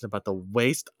sensitive about the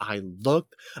waist I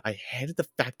looked. I hated the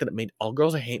fact that it made all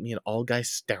girls hate me and all guys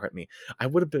stare at me. I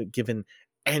would have been given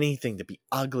anything to be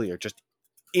ugly or just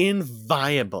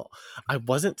inviolable. I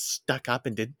wasn't stuck up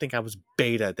and didn't think I was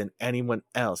beta than anyone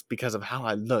else because of how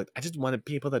I looked. I just wanted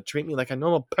people to treat me like a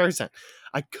normal person.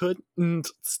 I couldn't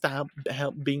stop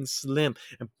help being slim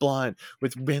and blonde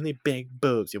with really big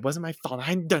boobs. It wasn't my fault. I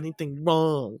hadn't done anything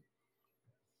wrong.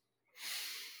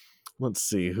 Let's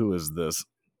see, who is this?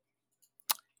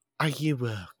 Are you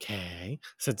okay?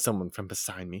 Said someone from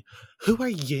beside me. Who are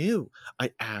you?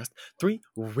 I asked. 3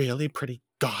 really pretty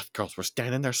goth girls were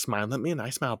standing there smiling at me, and I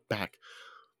smiled back.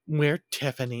 We're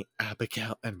Tiffany,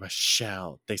 Abigail, and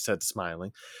Rochelle, they said,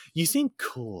 smiling. You seem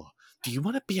cool. Do you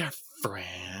want to be our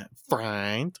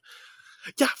friend?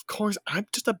 Yeah, of course. I'm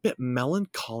just a bit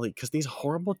melancholy because these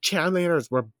horrible cheerleaders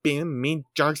were being mean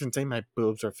jerks and saying my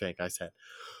boobs are fake, I said.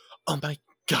 Oh my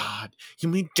god, you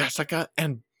mean Jessica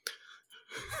and...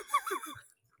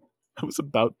 I was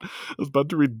about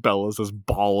to read Bella's as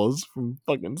Ballas from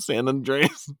fucking San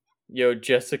Andreas. Yo,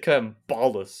 Jessica and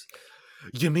Ballas.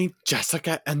 You mean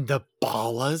Jessica and the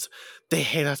Ballas? They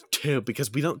hate us too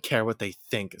because we don't care what they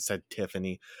think, said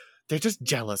Tiffany. They're just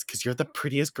jealous because you're the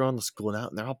prettiest girl in the school now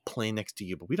and they're all playing next to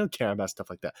you, but we don't care about stuff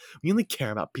like that. We only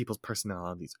care about people's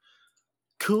personalities.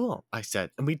 Cool, I said,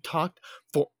 and we talked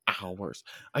for hours.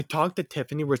 I talked to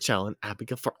Tiffany, Rochelle, and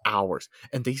Abigail for hours,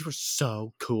 and these were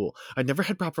so cool. I never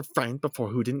had proper friends before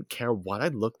who didn't care what I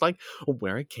looked like or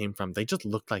where I came from. They just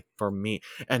looked like for me,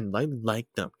 and I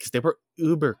liked them because they were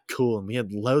uber cool, and we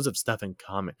had loads of stuff in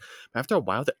common. But after a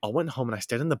while, they all went home, and I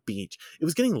stayed on the beach. It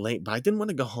was getting late, but I didn't want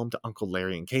to go home to Uncle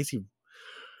Larry in case he...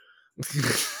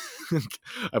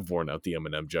 I've worn out the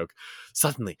Eminem joke.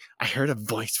 Suddenly, I heard a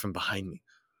voice from behind me.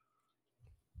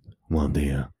 One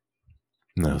day,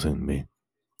 that seemed to be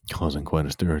causing quite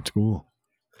a stir at school.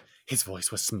 His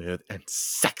voice was smooth and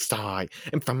sexy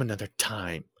and from another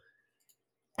time.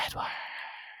 Edward.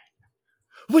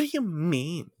 What do you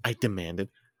mean? I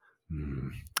demanded.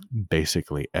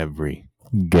 Basically, every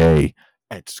gay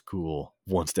at school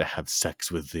wants to have sex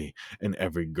with thee, and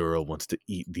every girl wants to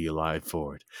eat thee alive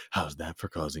for it. How's that for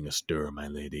causing a stir, my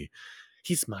lady?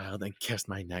 He smiled and kissed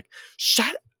my neck.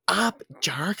 Shut up,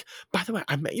 jerk. By the way,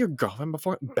 I met your girlfriend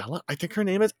before, Bella, I think her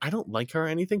name is. I don't like her or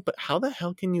anything, but how the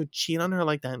hell can you cheat on her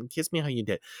like that and kiss me how you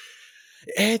did?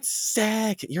 It's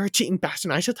sick. You're a cheating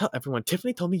bastard. I should tell everyone.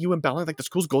 Tiffany told me you and Bella are like the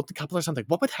school's golden couple or something.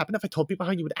 What would happen if I told people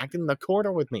how you would act in the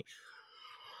corridor with me?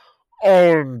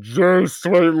 OMG,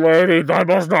 sweet lady, I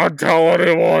must not tell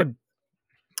anyone.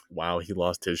 Wow, he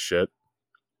lost his shit.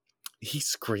 He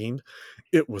screamed.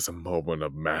 It was a moment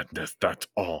of madness, that's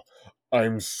all.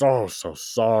 I'm so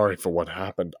sorry for what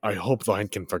happened. I hope Vine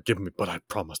can forgive me, but I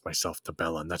promised myself to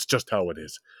Bella, and that's just how it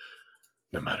is.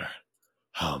 No matter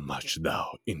how much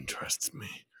thou interests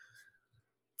me.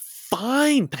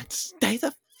 Fine, then stay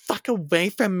the fuck away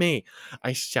from me,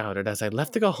 I shouted as I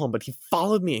left to go home, but he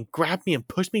followed me and grabbed me and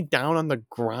pushed me down on the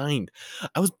grind.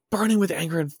 I was burning with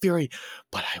anger and fury,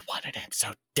 but I wanted him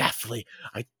so deathly,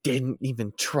 I didn't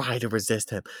even try to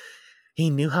resist him. He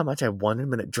knew how much I wanted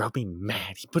him and it drove me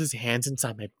mad. He put his hands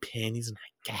inside my panties and I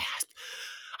gasped.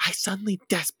 I suddenly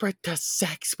desperate to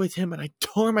sex with him and I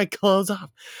tore my clothes off.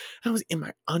 I was in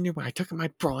my underwear. I took my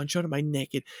bra and showed him my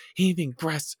naked, heaving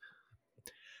breasts.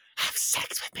 Have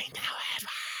sex with me now, Edward.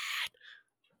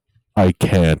 I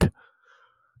can't.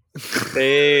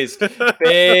 Base.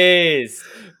 Base.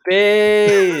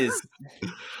 Base.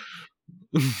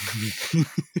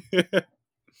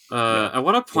 I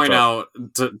want to point out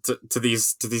to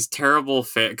these terrible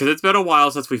fan, because it's been a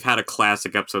while since we've had a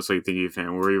classic episode. So you think you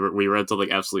fan where we read something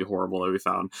absolutely horrible that we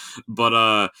found,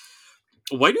 but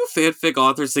why do fanfic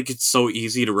authors think it's so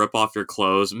easy to rip off your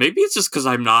clothes? Maybe it's just because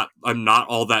I'm not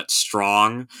all that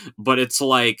strong, but it's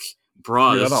like,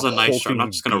 bruh, this is a nice shirt. I'm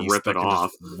not just gonna rip it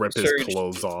off. Rip his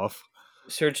clothes off.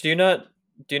 Serge, do you not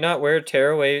wear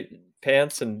tearaway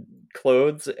pants and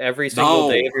clothes every single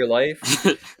day of your life?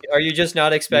 Are you just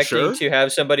not expecting to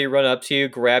have somebody run up to you,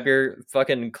 grab your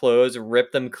fucking clothes,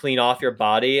 rip them clean off your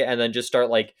body, and then just start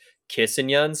like kissing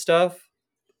you and stuff?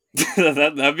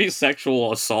 That'd be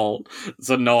sexual assault.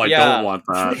 So no, I don't want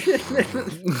that.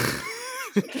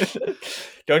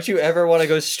 Don't you ever want to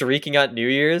go streaking on New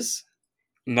Year's?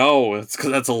 No, it's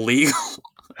because that's illegal.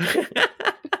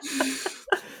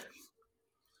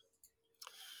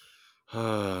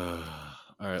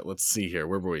 All right, let's see here.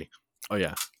 Where were we? Oh,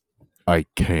 yeah. I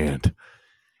can't.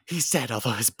 He said,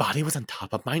 although his body was on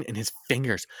top of mine and his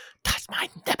fingers touched my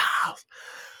nipples.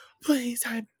 Please,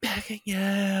 I'm begging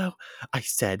you, I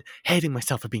said, hating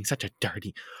myself for being such a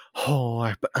dirty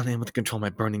whore, but unable to control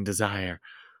my burning desire.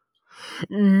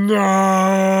 No!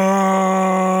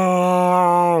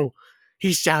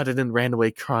 He shouted and ran away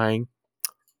crying.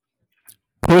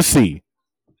 Pussy!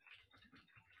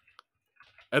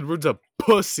 Edward's a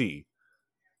pussy.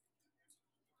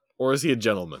 Or is he a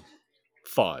gentleman?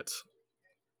 Thoughts?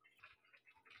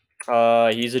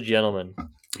 He's a gentleman.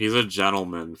 He's a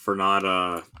gentleman for not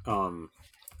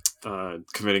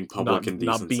committing public indecency.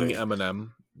 Not being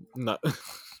Eminem. Not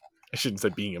I shouldn't say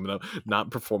being Eminem. Not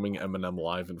performing Eminem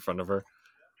live in front of her.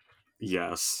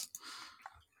 Yes.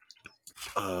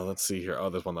 Let's see here.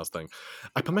 Oh, there's one last thing.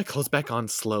 I put my clothes back on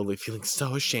slowly, feeling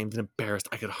so ashamed and embarrassed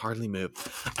I could hardly move.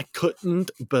 I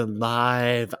couldn't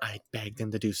believe I begged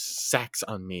him to do sex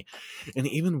on me. And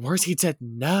even worse, he'd said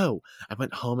no. I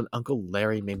went home and Uncle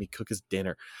Larry made me cook his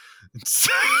dinner.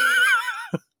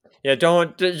 Yeah,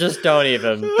 don't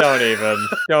even.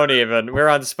 We're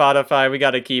on Spotify. We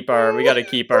gotta keep our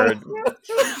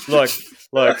look,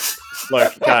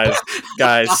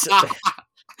 guys.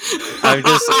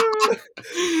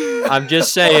 I'm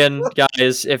just saying,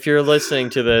 guys, if you're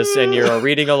listening to this and you're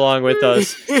reading along with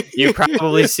us, you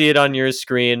probably see it on your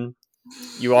screen.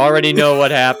 You already know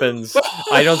what happens.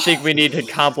 I don't think we need to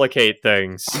complicate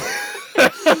things.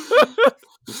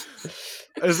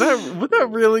 Would that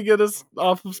really get us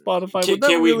off of Spotify?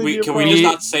 Can we just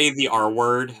not say the R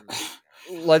word?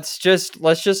 Let's just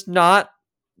not.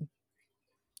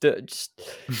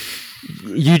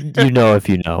 You know if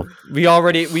you know. We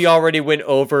already went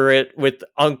over it with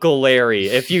Uncle Larry.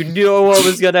 If you knew what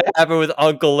was gonna happen with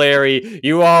Uncle Larry,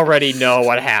 you already know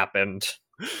what happened.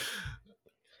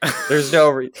 There's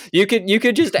no you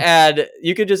could just add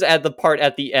the part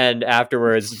at the end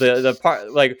afterwards. The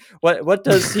part like what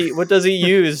does he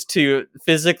use to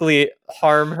physically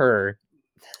harm her?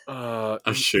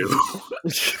 A shoe.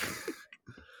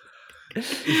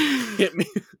 Hit me.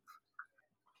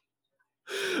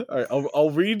 All right, I'll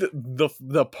read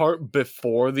the part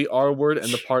before the R word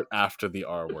and the part after the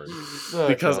R word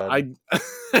because I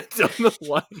don't know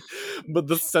why, but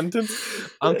the sentence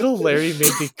Uncle Larry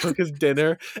made me cook his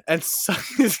dinner and suck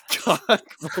his cock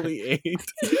while he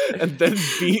ate, and then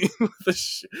beat him with a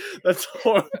that's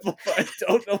horrible. I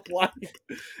don't know why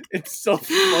it's so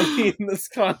funny in this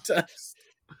context.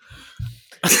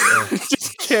 I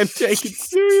just can't take it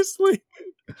seriously.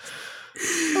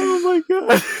 Oh my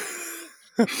god.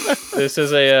 This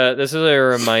is a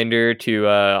reminder to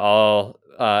all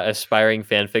aspiring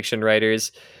fan fiction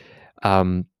writers.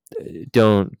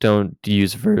 Don't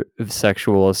use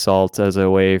sexual assault as a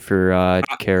way for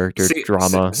character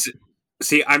drama.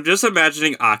 See, I'm just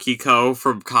imagining Akiko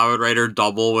from Kamen Rider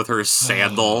Double with her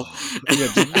sandal,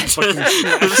 just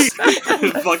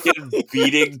fucking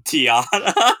beating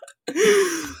Tiana.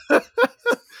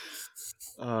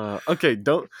 Okay,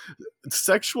 don't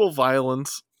sexual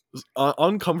violence,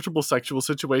 uncomfortable sexual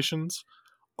situations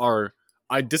are.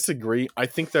 I disagree. I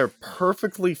think they're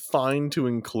perfectly fine to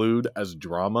include as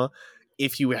drama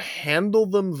if you handle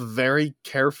them very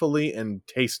carefully and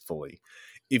tastefully.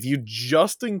 If you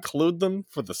just include them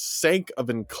for the sake of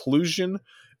inclusion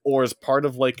or as part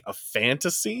of like a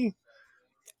fantasy,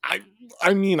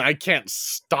 I mean, I can't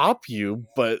stop you,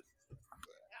 but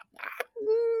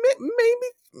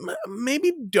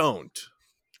maybe don't.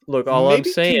 Look, all maybe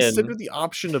I'm saying, consider the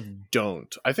option of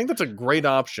don't. I think that's a great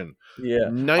option. Yeah.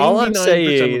 All I'm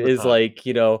saying is, time. like,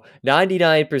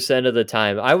 99% of the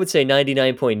time, I would say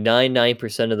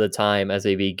 99.99% of the time as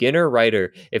a beginner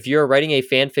writer, if you're writing a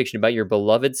fan fiction about your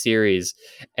beloved series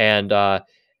and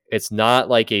it's not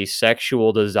like a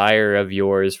sexual desire of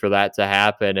yours for that to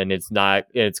happen and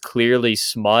it's clearly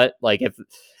smut, like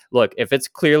if it's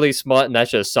clearly smut and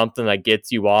that's just something that gets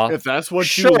you off, if that's what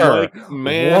sure, you like,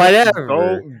 man,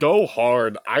 whatever, go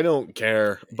hard. I don't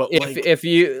care. But if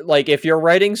you're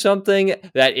writing something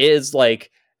that is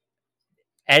like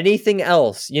anything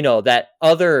else, that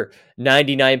other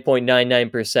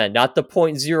 99.99%, not the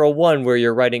 0.01 where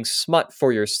you're writing smut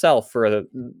for yourself for a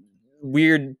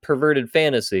weird perverted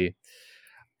fantasy.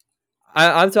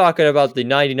 I'm talking about the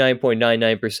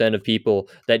 99.99% of people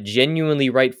that genuinely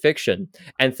write fiction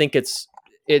and think it's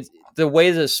the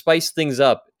way to spice things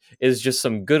up is just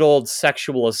some good old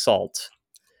sexual assault.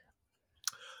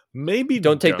 Maybe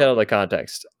don't take that out of the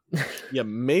context. Yeah,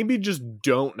 maybe just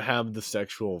don't have the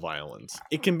sexual violence.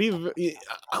 It can be,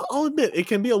 I'll admit, it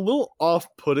can be a little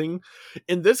off-putting.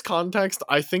 In this context,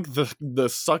 I think the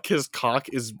suck his cock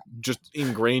is just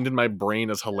ingrained in my brain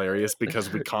as hilarious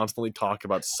because we constantly talk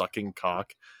about sucking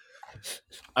cock.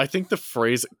 I think the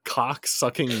phrase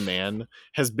cock-sucking man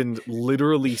has been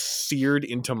literally seared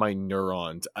into my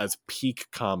neurons as peak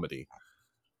comedy.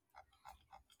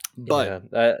 But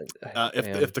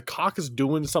if the cock is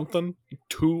doing something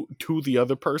to the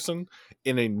other person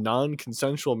in a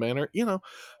non-consensual manner,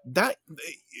 that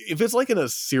if it's like in a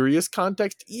serious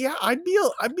context, yeah, I'd be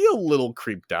a little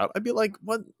creeped out. I'd be like,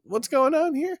 what's going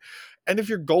on here? And if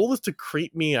your goal is to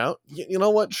creep me out, you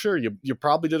know what? Sure, you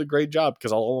probably did a great job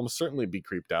because I'll almost certainly be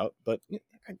creeped out. But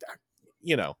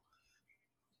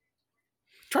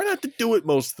try not to do it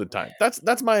most of the time.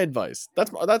 That's my advice.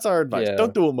 That's our advice. Yeah.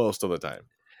 Don't do it most of the time.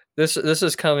 This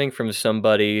is coming from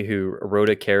somebody who wrote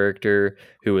a character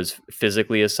who was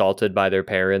physically assaulted by their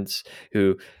parents.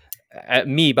 Who,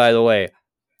 me, by the way,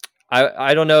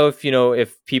 I don't know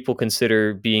if people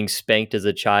consider being spanked as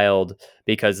a child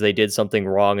because they did something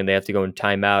wrong and they have to go in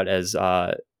timeout as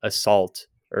assault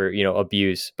or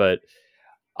abuse, but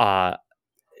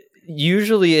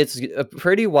usually it's a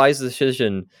pretty wise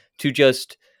decision to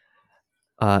just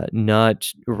not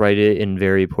write it in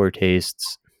very poor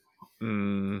tastes.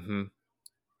 Mm-hmm.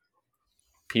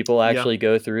 People actually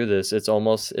go through this. It's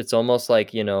almost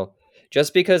like,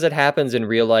 just because it happens in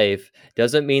real life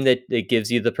doesn't mean that it gives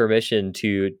you the permission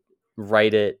to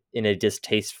write it in a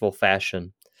distasteful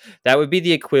fashion. That would be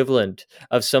the equivalent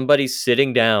of somebody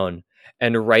sitting down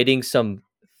and writing some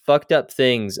fucked up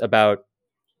things about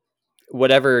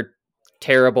whatever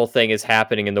terrible thing is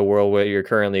happening in the world where you're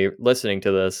currently listening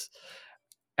to this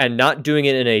and not doing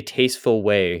it in a tasteful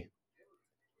way.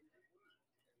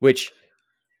 Which,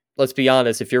 let's be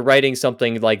honest, if you're writing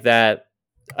something like that,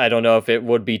 I don't know if it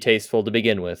would be tasteful to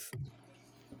begin with.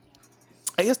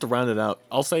 I guess to round it out,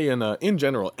 I'll say in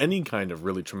general, any kind of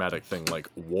really traumatic thing like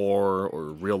war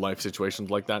or real life situations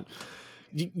like that,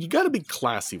 you got to be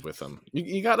classy with them.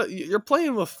 You're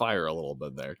playing with fire a little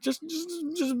bit there. Just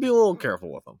be a little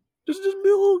careful with them. Just be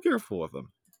a little careful with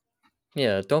them.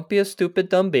 Yeah, don't be a stupid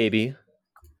dumb baby.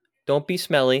 Don't be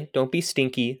smelly. Don't be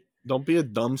stinky. Don't be a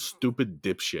dumb stupid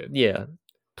dipshit. Yeah,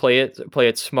 play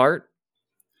it smart,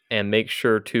 and make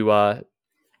sure to,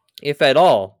 if at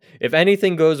all, if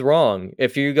anything goes wrong,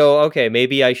 if you go, okay,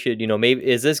 maybe I should, maybe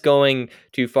is this going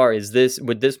too far?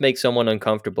 Would this make someone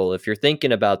uncomfortable? If you're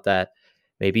thinking about that,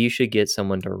 maybe you should get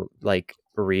someone to like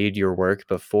read your work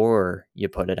before you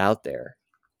put it out there.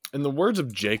 In the words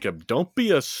of Jacob, don't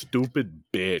be a stupid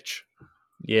bitch.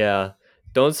 Yeah.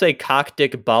 Don't say cock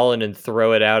dick ballin' and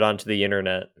throw it out onto the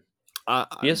internet.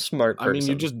 Be a smart person. I mean,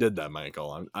 you just did that,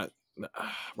 Michael.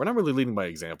 We're not really leading by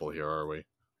example here, are we?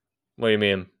 What do you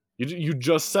mean? You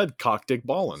just said cock dick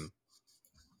ballin'.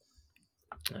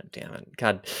 Oh, damn it.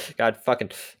 God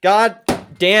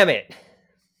damn it.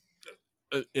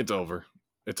 It's over.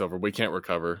 We can't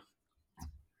recover.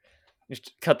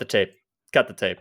 Just cut the tape.